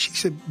şeydir. Bir şey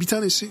işte, bir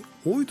tanesi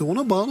oydu.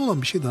 Ona bağlı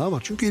olan bir şey daha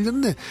var. Çünkü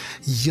ellerinde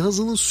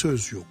yazılı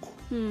söz yok.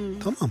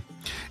 Tamam.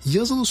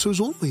 Yazılı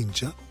söz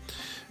olmayınca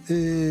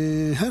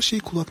her şey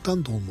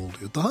kulaktan dolma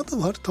oluyor. Daha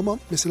da var, tamam,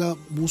 mesela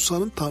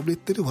Musa'nın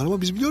tabletleri var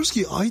ama biz biliyoruz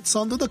ki ahit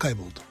sandığı da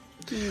kayboldu.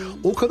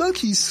 O kadar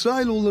ki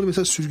İsrailoğulları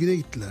mesela sürgüne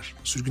gittiler.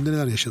 Sürgünde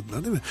neler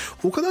yaşadılar değil mi?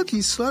 O kadar ki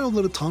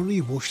İsrailoğulları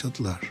Tanrı'yı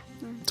boşladılar.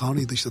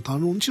 Tanrı'yı da işte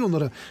Tanrı onun için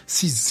onlara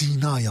siz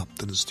zina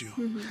yaptınız diyor.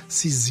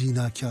 Siz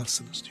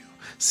zinakarsınız diyor.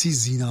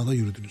 Siz zinada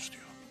yürüdünüz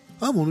diyor.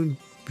 Ama onun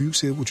büyük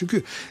sebebi bu.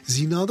 Çünkü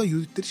zinada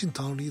yürüdükleri için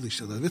Tanrı'yı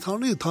dışladılar.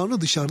 Ve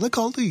Tanrı dışarıda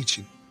kaldığı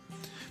için.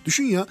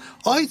 Düşün ya,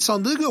 ahit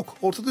sandığı yok,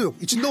 ortada yok.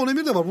 İçinde on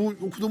emir de var. Bu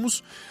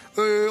okuduğumuz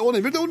on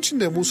emir de onun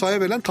içinde. Musa'ya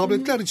verilen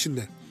tabletler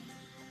içinde.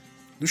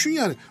 Düşün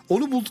yani,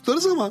 onu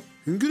buldukları zaman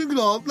hüngür hüngür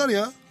ağladılar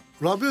ya.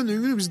 Rabbi önünde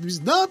hüngür biz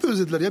ne yapıyoruz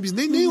dediler ya. Biz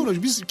neye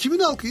uğraşıyoruz? Biz kimin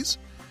halkıyız?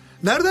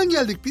 Nereden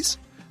geldik biz?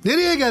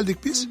 Nereye geldik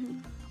biz?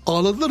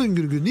 Ağladılar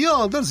hüngür hüngür. Niye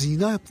ağladılar?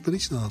 Zina yaptıkları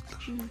için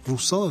ağladılar.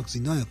 Ruhsal olarak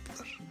zina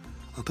yaptılar.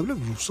 Anlatabiliyor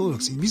muyum? Ruhsal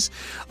olarak. Biz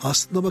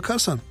aslında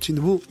bakarsan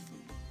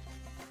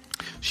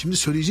şimdi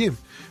söyleyeceğim.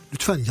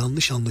 Lütfen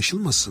yanlış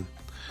anlaşılmasın.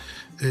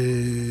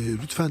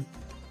 Lütfen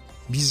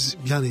biz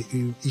yani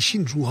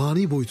işin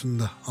ruhani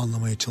boyutunda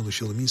anlamaya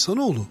çalışalım.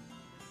 İnsanoğlu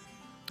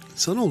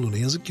ne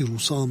yazık ki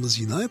ruhsal anlamda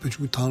zina yapıyor.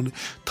 Çünkü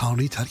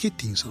Tanrı'yı terk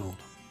etti insanoğlu.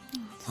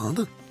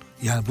 Anladın?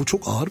 Yani bu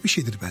çok ağır bir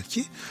şeydir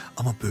belki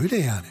ama böyle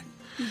yani.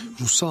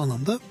 Ruhsal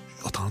anlamda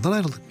Tanrı'dan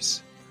ayrıldık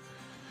biz.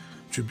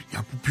 Çünkü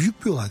ya bu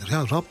büyük bir olaydır.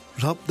 Ya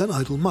Rab'den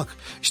ayrılmak.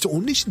 İşte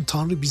onun için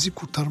Tanrı bizi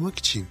kurtarmak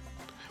için,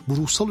 bu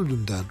ruhsal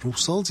ölümden,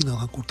 ruhsal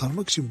zinadan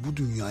kurtarmak için bu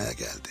dünyaya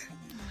geldi.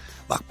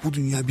 Bak, bu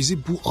dünya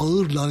bizi bu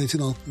ağır lanetin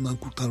altından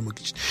kurtarmak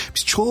için.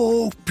 Biz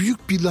çok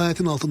büyük bir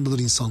lanetin altındadır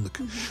insanlık.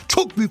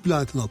 Çok büyük bir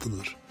lanetin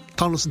altındadır.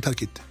 Tanrısını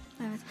terk etti.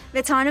 Evet.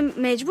 Ve Tanrı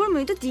mecbur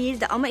muydu?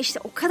 Değildi. Ama işte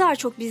o kadar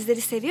çok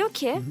bizleri seviyor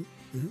ki.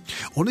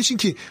 Onun için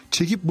ki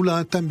çekip bu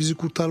lanetten bizi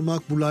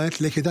kurtarmak, bu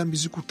lanet lekeden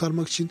bizi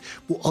kurtarmak için,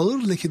 bu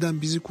ağır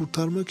lekeden bizi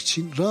kurtarmak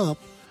için Rab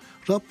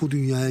Rab bu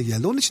dünyaya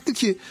geldi. Onun için de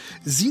ki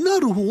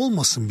zina ruhu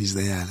olmasın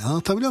bizde yani.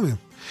 Anlatabiliyor muyum?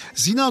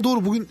 Zina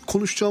doğru, bugün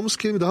konuşacağımız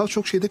kelime daha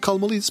çok şeyde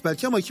kalmalıyız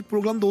belki ama 2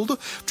 programda oldu.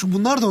 Çünkü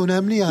bunlar da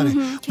önemli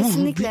yani.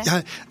 Kesinlikle.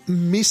 Yani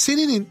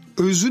meselenin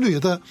özünü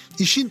ya da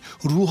işin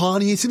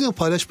ruhaniyetini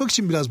paylaşmak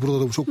için biraz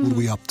buralara çok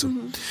vurgu yaptım.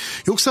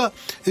 Yoksa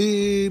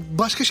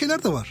başka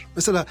şeyler de var.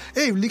 Mesela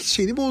evlilik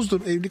şeyini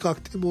bozdun, evlilik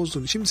akdini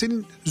bozdun. Şimdi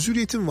senin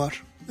zürriyetin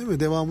var, değil mi?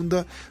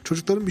 Devamında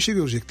çocukların bir şey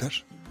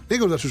görecekler. Ne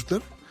gördüler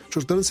çocuklar?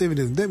 Çocukların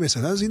sevinelerinde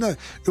mesela zina.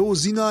 O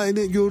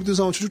zinayı gördüğü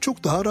zaman çocuk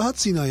çok daha rahat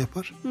zina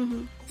yapar.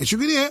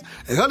 Çünkü niye?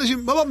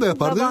 Kardeşim babam da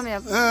yapardı. Babam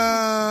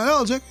yapar. Ne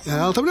olacak?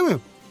 Yani anlatabiliyor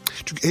muyum?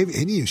 Çünkü ev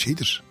en iyi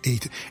şeydir.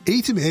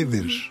 Eğitim ev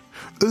verir.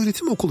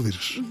 Öğretim okul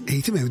verir.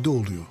 Eğitim evde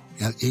oluyor.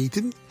 Yani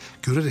eğitim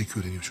görerek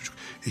öğreniyor çocuk.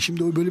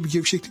 Şimdi o böyle bir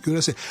gevşeklik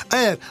görürse,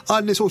 eğer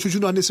annesi, o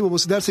çocuğun annesi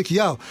babası derse ki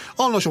ya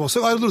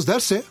anlaşamazsak ayrılırız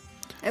derse,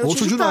 o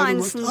çocuk da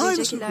aynısını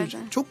diyecek ileride.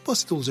 Çok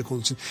basit olacak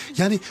onun için.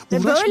 Yani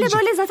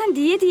böyle zaten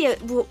diye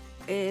bu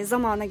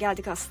zamana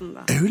geldik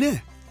aslında.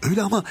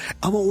 Öyle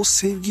ama o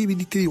sevgi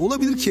birlikteliği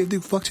olabilir ki evde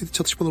ufak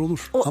çatışmalar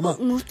olur. Ama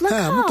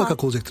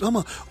mutlaka olacaktır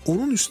ama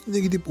onun üstünde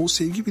gidip o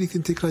sevgi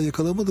birlikteliğini tekrar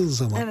yakalamadığın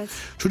zaman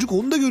çocuk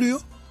onu da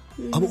görüyor.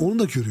 Ama onu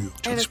da görüyor.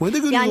 Çalışmayı da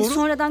görüyor. Yani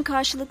sonradan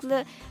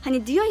karşılıklı,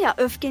 hani diyor ya,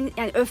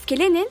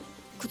 öfkelenin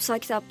kutsal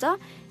kitapta,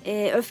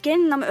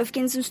 öfkelenin ama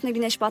öfkenizin üstüne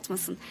güneş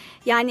batmasın.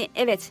 Yani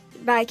evet,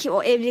 belki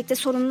o evlilikte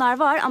sorunlar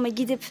var ama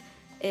gidip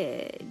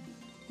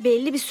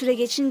belli bir süre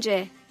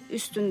geçince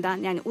üstünden,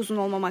 yani uzun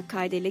olmamak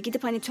kaydıyla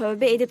gidip hani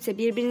tövbe edip de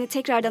birbirini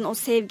tekrardan o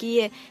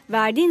sevgiyi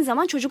verdiğin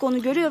zaman çocuk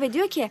onu görüyor ve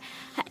diyor ki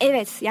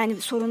evet,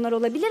 yani sorunlar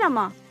olabilir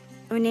ama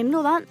önemli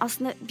olan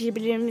aslında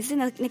birbirlerimizi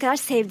ne kadar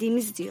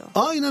sevdiğimiz diyor.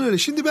 Aynen öyle.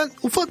 Şimdi ben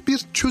ufak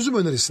bir çözüm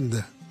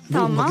önerisinde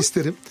bulunmak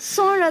isterim.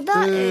 Sonra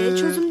da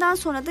çözümden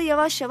sonra da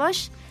yavaş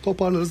yavaş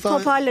toparlarız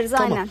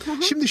tamam. Aynen.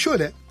 Şimdi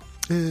şöyle,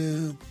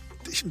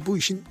 şimdi bu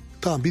işin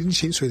birinci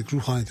şeyini söyledik,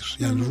 ruhanidir.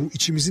 Yani ruh,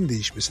 içimizin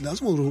değişmesi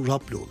lazım. O ruh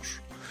Rab'le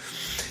olur.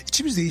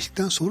 İçimiz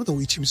değiştikten sonra da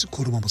o içimizi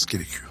korumamız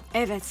gerekiyor.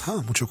 Evet.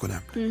 Bu çok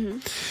önemli.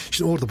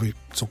 Şimdi orada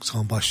çok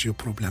zaman başlıyor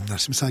problemler.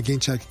 Şimdi mesela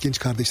genç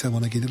kardeşler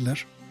bana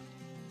gelirler.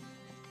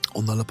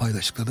 Onlarla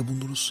paylaştıklarda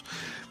bulunuruz.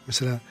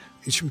 Mesela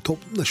şimdi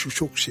toplumda şu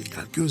çok şey,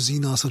 yani göz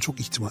zinasına çok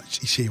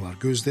şey var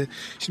gözde.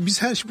 Şimdi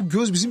biz bu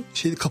göz bizim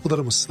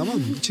kapılarımız, tamam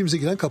mı? İçimize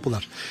giren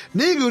kapılar.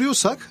 Neyi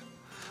görüyorsak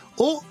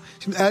o,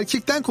 şimdi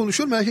erkekten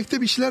konuşuyorum.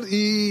 Erkekte bir şeyler,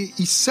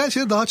 içsel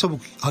şeyler daha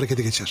çabuk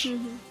harekete geçer.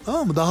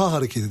 Tamam mı? Daha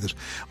hareketlidir.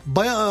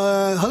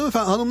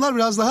 Hanımlar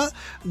biraz daha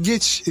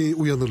geç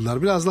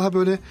uyanırlar. Biraz daha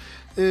böyle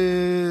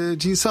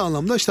cinsel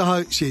anlamda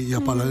daha şey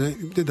yaparlar.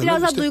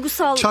 Biraz daha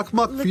duygusal.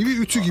 Çakmak gibi,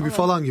 ütü gibi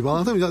falan gibi.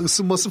 Anladın mı? Yani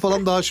ısınması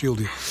falan daha şey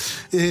oluyor.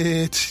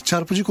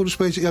 Çarpıcı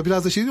konuşmaya ya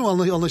biraz da şey değil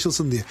mi,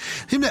 anlaşılsın diye.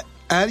 Şimdi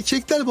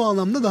erkekler bu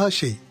anlamda daha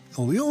şey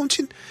oluyor. Onun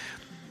için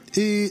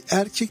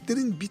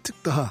erkeklerin bir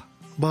tık daha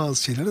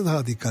bazı şeylere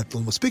daha dikkatli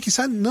olması. Peki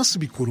sen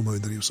nasıl bir koruma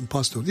öneriyorsun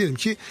pastör? Diyelim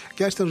ki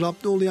gerçekten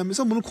Rab'de olayan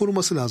mesela bunu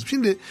koruması lazım.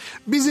 Şimdi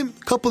bizim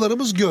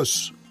kapılarımız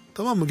göz.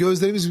 Tamam mı?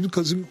 Gözlerimiz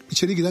bizim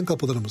içeri giden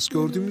kapılarımız.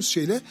 Gördüğümüz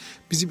şeyle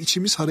bizim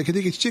içimiz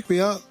harekete geçecek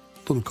veya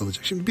donup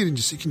kalacak. Şimdi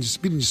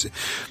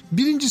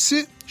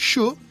birincisi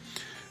şu.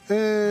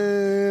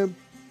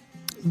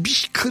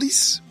 Bir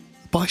kriz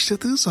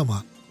başladığı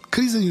zaman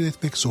krizi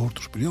yönetmek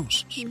zordur, biliyor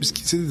musunuz? Biz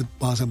kilisede de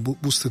bazen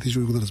bu strateji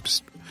uygularız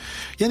biz.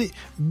 Yani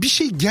bir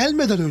şey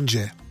gelmeden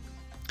önce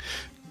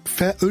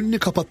önünü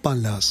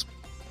kapatman lazım.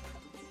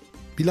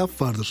 Bir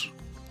laf vardır.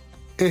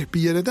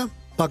 Bir yer edem,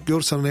 bak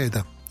gör sana ne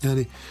edem.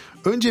 Yani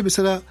önce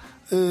mesela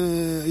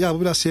ya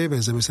bu biraz şeye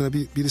benzer. Mesela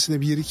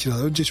birisine bir yeri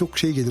kirala. Önce çok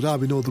şey gelir.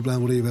 Abi ne olur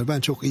ben burayı ver.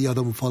 Ben çok iyi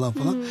adamım falan.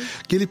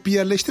 Gelip bir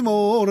yerleştim,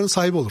 o oranın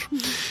sahibi olur.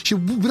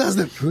 Şimdi bu biraz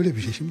da böyle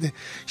bir şey.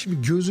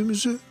 Şimdi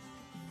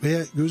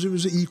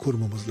gözümüzü iyi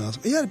korumamız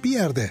lazım. Eğer bir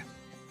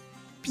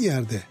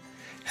yerde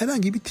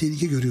herhangi bir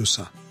tehlike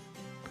görüyorsa,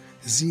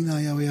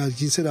 zinaya veya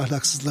cinsel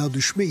ahlaksızlığa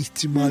düşme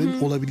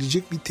ihtimalin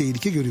olabilecek bir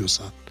tehlike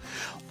görüyorsan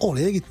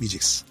oraya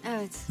gitmeyeceksin.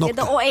 Evet.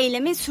 Nokta. Ya da o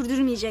eylemi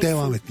sürdürmeyeceksin.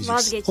 Devam etmeyeceksin.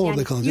 Vazgeç. Orada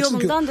yani kalacaksın.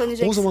 yolundan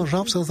döneceksin. O zaman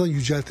Rab sana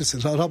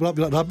yüceltirsin.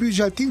 Rabbi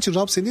yücelttiğin için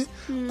Rab seni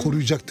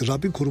koruyacaktır.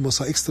 Rabbin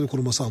koruması, ekstra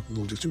koruması altında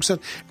olacak. Çünkü sen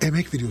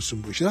emek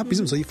veriyorsun bu işe. Rab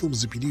bizim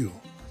zayıflığımızı biliyor.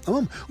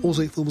 Tamam mı? O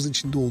zayıflığımızın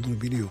içinde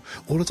olduğunu biliyor.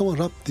 Orada tamam,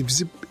 Rab de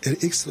bizi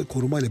ekstra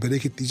korumayla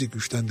bereketleyecek,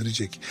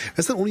 güçlendirecek.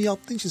 Ve sen onu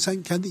yaptığın için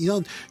sen kendi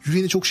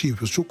yüreğine çok şey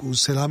yapıyorsun. Çok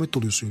selamet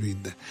doluyorsun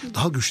yüreğinde.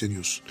 Daha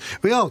güçleniyorsun.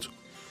 Veyahut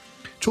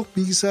çok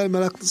bilgisayar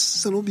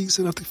meraklısıysan o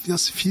bilgisayar artık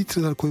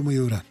filtreler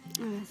koymayı öğren.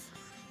 Evet.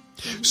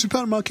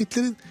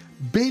 Süpermarketlerin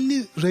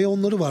belli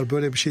reyonları var,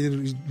 böyle bir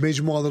şeylerin,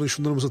 mecmuaların,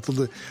 şunların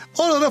satıldığı.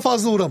 Oralara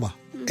fazla uğrama.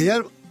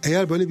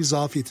 Eğer böyle bir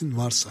zafiyetin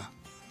varsa.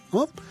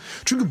 Tamam?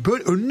 Çünkü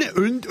böyle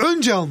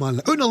önce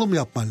ön alım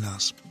yapman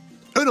lazım.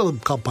 Ön alım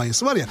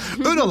kampanyası var ya.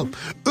 Ön alım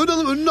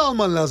önüne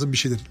alman lazım bir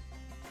şeylerin.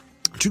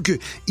 Çünkü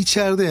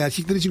içeride,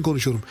 erkekler için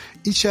konuşuyorum,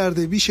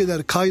 İçeride bir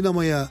şeyler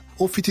kaynamaya,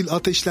 o fitil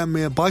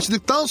ateşlenmeye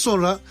başladıktan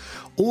sonra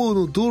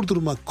onu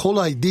durdurmak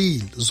kolay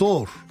değil,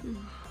 zor.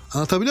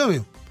 Anlatabiliyor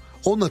muyum?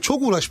 Onunla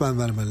çok uğraşman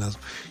vermen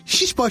lazım.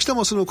 Hiç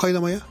başlamasın o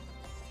kaynamaya.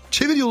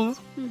 Çevir yolunu.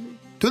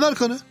 Dön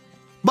arkanı.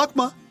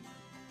 Bakma.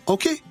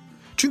 Okey.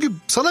 Çünkü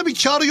sana bir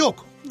kârı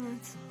yok.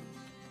 Evet.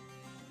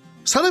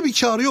 Sana bir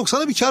kârı yok.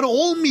 Sana bir kârı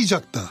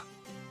olmayacak da.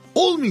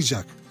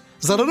 Olmayacak.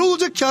 Zararı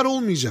olacak, kârı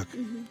olmayacak.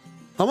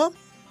 Tamam.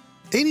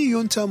 En iyi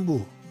yöntem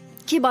bu.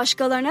 Ki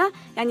başkalarına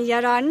yani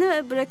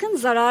yararını bırakın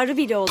zararı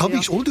bile oluyor.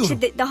 Tabii ki onu diyorum.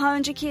 İşte daha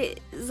önceki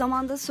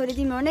zamanda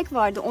söylediğim örnek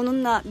vardı.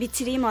 Onunla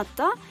bitireyim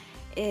hatta.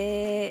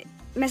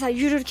 Mesela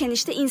yürürken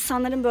işte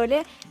insanların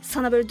böyle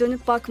sana böyle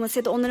dönüp bakması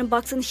ya da onların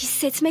baktığını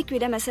hissetmek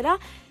bile mesela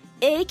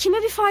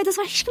kime bir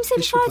faydası var? Hiç kimseye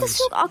bir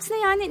faydası yok. Aksine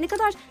yani ne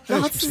kadar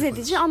rahatsız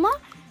edici ama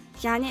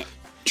yani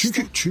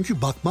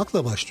çünkü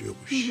bakmakla başlıyor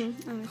bu iş.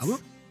 evet. Tamam?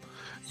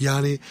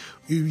 Yani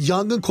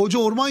yangın koca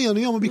orman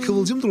yanıyor ama bir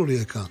kıvılcımdır oraya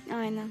yakan.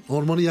 Aynen.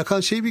 Ormanı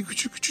yakan şey bir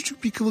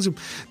küçük bir kıvılcım.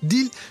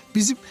 Dil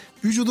bizim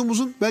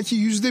vücudumuzun belki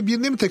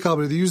 %1'ine mi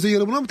tekabül ediyor?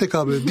 %yarımına mı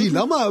tekabül ediyor?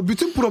 Değil ama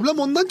bütün problem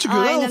ondan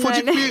çıkıyor. Aynen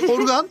ufacık öyle. bir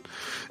organ.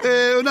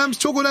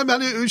 Çok önemli.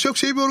 Yani çok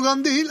şey bir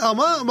organ değil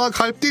ama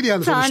kalp değil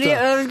yani sonuçta.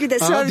 Tanrı'ya övgü de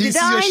sövgü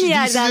de aynı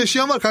yerden. Dilsiz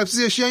yaşayan var, kalpsiz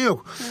yaşayan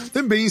yok. Evet.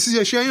 Değil mi? Beyinsiz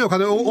yaşayan yok.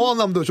 Hani o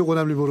anlamda çok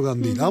önemli bir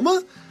organ değil.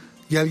 Ama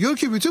gel gör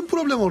ki bütün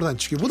problem oradan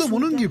çıkıyor. Bu da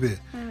bunun gibi.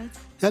 Evet.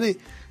 Yani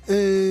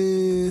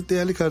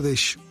değerli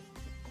kardeş,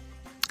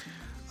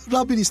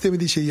 Rabbin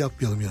istemediği şeyi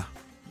yapmayalım ya.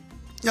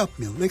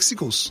 Yapmayalım.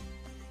 Eksik olsun.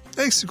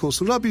 Eksik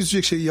olsun. Rabbi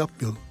üzecek şeyi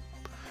yapmayalım.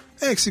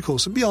 Eksik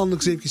olsun. Bir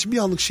anlık zevk için, bir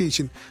anlık şey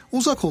için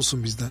uzak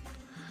olsun bizden.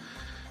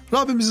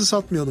 Rabbimizi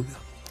satmayalım ya.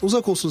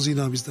 Uzak olsun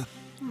zina bizden.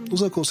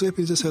 Uzak olsun.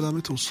 Hepinize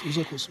selamet olsun.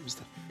 Uzak olsun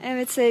bizden.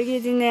 Evet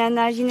sevgili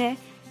dinleyenler, yine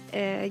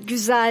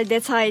güzel,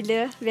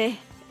 detaylı ve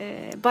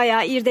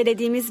bayağı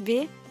irdelediğimiz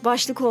bir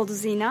başlık oldu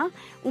zina.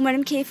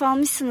 Umarım keyif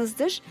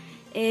almışsınızdır.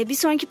 Bir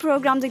sonraki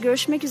programda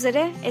görüşmek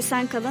üzere.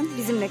 Esen kalın,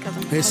 bizimle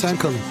kalın. Esen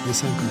kalın,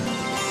 esen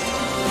kalın.